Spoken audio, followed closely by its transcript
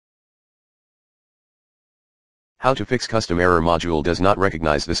How to fix custom error module does not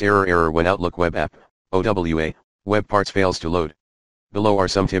recognize this error when Outlook Web App, OWA, web parts fails to load. Below are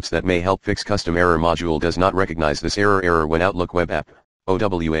some tips that may help fix custom error module does not recognize this error when Outlook Web App,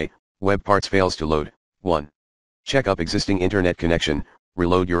 OWA, web parts fails to load. 1. Check up existing internet connection,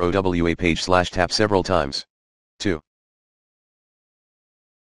 reload your OWA page / tap several times. 2.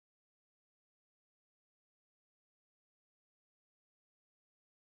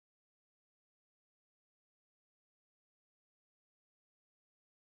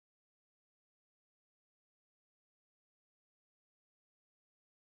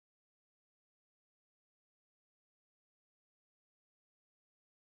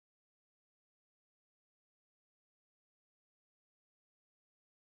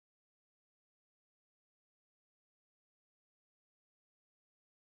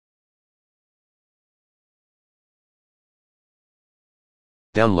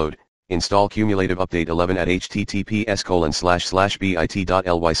 Download, install Cumulative Update 11 at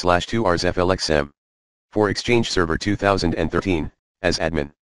https://bit.ly/2rsflxm. For Exchange Server 2013, as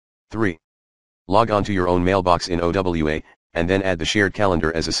admin. 3. Log on to your own mailbox in OWA, and then add the shared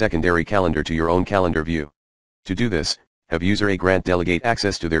calendar as a secondary calendar to your own calendar view. To do this, have user A grant delegate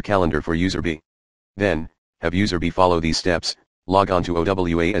access to their calendar for user B. Then, have user B follow these steps, log on to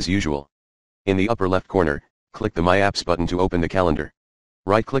OWA as usual. In the upper left corner, click the My Apps button to open the calendar.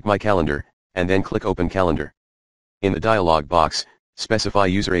 Right-click My Calendar, and then click Open Calendar. In the dialog box, specify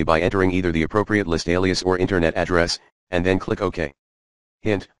user A by entering either the appropriate list alias or internet address, and then click OK.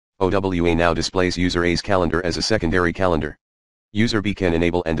 Hint, OWA now displays user A's calendar as a secondary calendar. User B can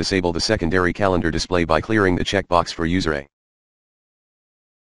enable and disable the secondary calendar display by clearing the checkbox for user A.